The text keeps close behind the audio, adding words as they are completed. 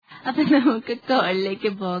അപ്പൊ നമുക്ക് കോളിലേക്ക്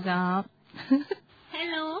പോകാം.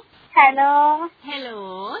 Hello hello hello,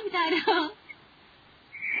 ഇതാരോ?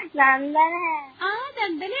 Nandana.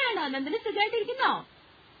 നന്ദനയാണോ? Nandana സുഖമായിട്ടിരിക്കുന്നോ?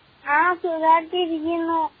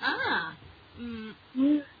 സുഖമായിട്ടിരിക്കുന്നു.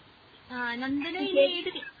 നന്ദന ഇനി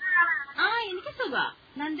ഏത്? എനിക്ക് സുഖാ.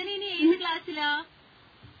 നന്ദന ഇനി ഏത് ക്ലാസ്സിലാ?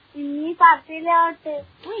 ഇനി 10ലോട്ട്.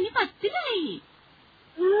 ഇനി 10ലായി.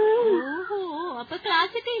 ഓഹോ, അപ്പൊ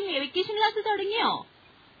ക്ലാസ് ഒക്കെ ഇല്ലേ? വെക്കേഷൻ ക്ലാസ് തുടങ്ങിയോ?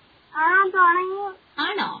 തുടങ്ങി.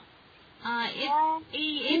 ആണോ?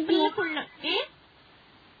 April full.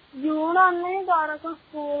 ജൂൺ 1 തുറക്കും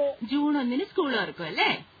സ്കൂള്. ജൂൺ 1 സ്കൂൾ തുറക്കും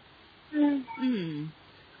അല്ലേ?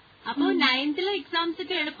 അപ്പൊ 9th എക്സാംസ്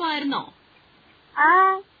ഒക്കെ എളുപ്പമായിരുന്നോ?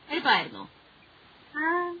 എളുപ്പമായിരുന്നോ?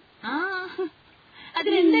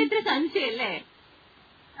 അതിനെന്താ ഇത്ര സംശയല്ലേ?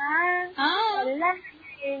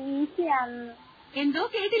 എന്തോ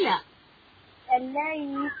കേട്ടില്ല. എല്ലാം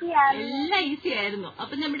ഈസി ആയിരുന്നു.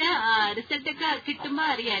 അപ്പൊ നമ്മുടെ റിസൾട്ട് ഒക്കെ കിട്ടുമ്പോ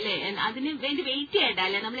അറിയാല്ലേ, അതിന് വേണ്ടി വെയിറ്റ്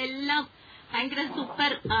ചെയ്യണ്ടല്ലേ? നമ്മളെല്ലാം ഭയങ്കര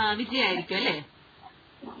സൂപ്പർ വിജയമായിരിക്കും അല്ലേ?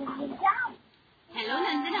 ഹലോ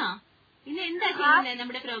നന്ദന, ഇന്ന് എന്താ ചെയ്യുന്നത്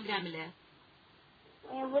നമ്മുടെ പ്രോഗ്രാമില്?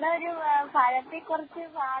 ഇവിടെ ഒരു പഴത്തെക്കുറിച്ച്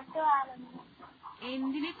പാട്ട് പാടുന്നു.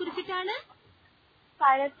 എന്തിനെ കുറിച്ചിട്ടാണ്?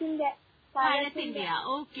 പഴത്തിന്റെയാ.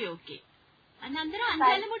 Okay okay. നന്ദന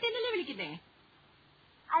അഞ്ചാലമുട്ടിന്നല്ലേ വിളിക്കുന്നേ?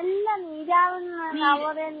 അല്ല, നീരാവ്.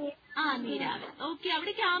 നീരാവ്. ഓക്കെ.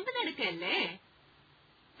 അവിടെ ക്യാമ്പ് നടക്കല്ലേ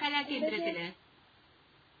കലാകേന്ദ്രത്തില്?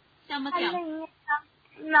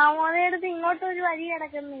 നവോദയടുത്ത് ഇങ്ങോട്ട് ഒരു വഴി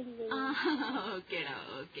കിടക്കുന്നില്ലേ? ഓക്കേടാ,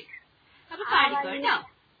 ഓക്കെ. അപ്പൊ പാടിക്കോട്ടോ.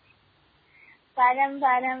 പരം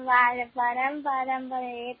പരം വാഴ പരം പരം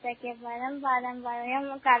ഏത്തയ്ക്ക പരം പരം പഴം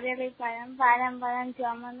കദളി പഴം പരം പരം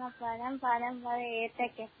ചുമന്ന പരം പരം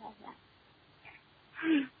ഏത്തയ്ക്ക പഴം.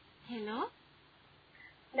 Hello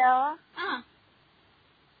hello.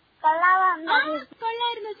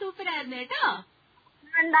 കൊള്ളായിരുന്നു, സൂപ്പറായിരുന്നു കേട്ടോ.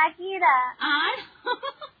 ഉണ്ടാക്കിയതാ?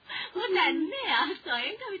 തന്നെയാ?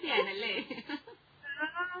 സ്വയം കവിതയാണല്ലേ?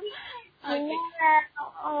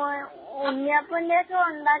 ഉണ്ണിയപ്പന്റെ ഒക്കെ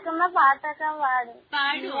ഉണ്ടാക്കുന്ന പാട്ടൊക്കെ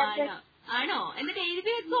പാടുവോ? ആണോ? എന്നിട്ട്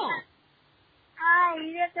എഴുതി വെക്കോ?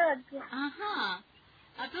 എഴുതിയൊക്കെ വെക്കും.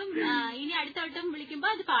 അപ്പം ഇനി അടുത്ത വട്ടം വിളിക്കുമ്പോ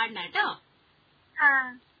അത് പാടണം കേട്ടോ.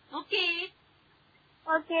 ഓക്കേ.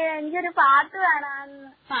 എനിക്കൊരു പാട്ട് വേണം.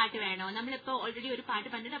 പാട്ട് വേണോ? നമ്മളിപ്പോ ഓൾറെഡി ഒരു പാട്ട്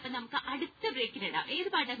പറഞ്ഞിട്ട്, അപ്പൊ നമുക്ക് അടുത്ത ബ്രേക്കിനിടാം. ഏത്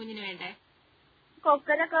പാട്ടാ കുഞ്ഞിന് വേണ്ടേ?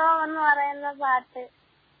 കൊക്കരക്കോ എന്ന് പറയുന്ന പാട്ട്.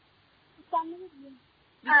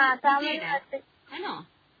 തമിഴ് പാട്ട് ആണോ?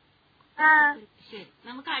 ശരി,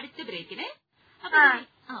 നമുക്ക് അടുത്ത ബ്രേക്കിന്.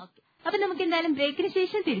 അപ്പൊ നമുക്ക് എന്തായാലും ബ്രേക്കിന്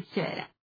ശേഷം തിരിച്ചു വരാം.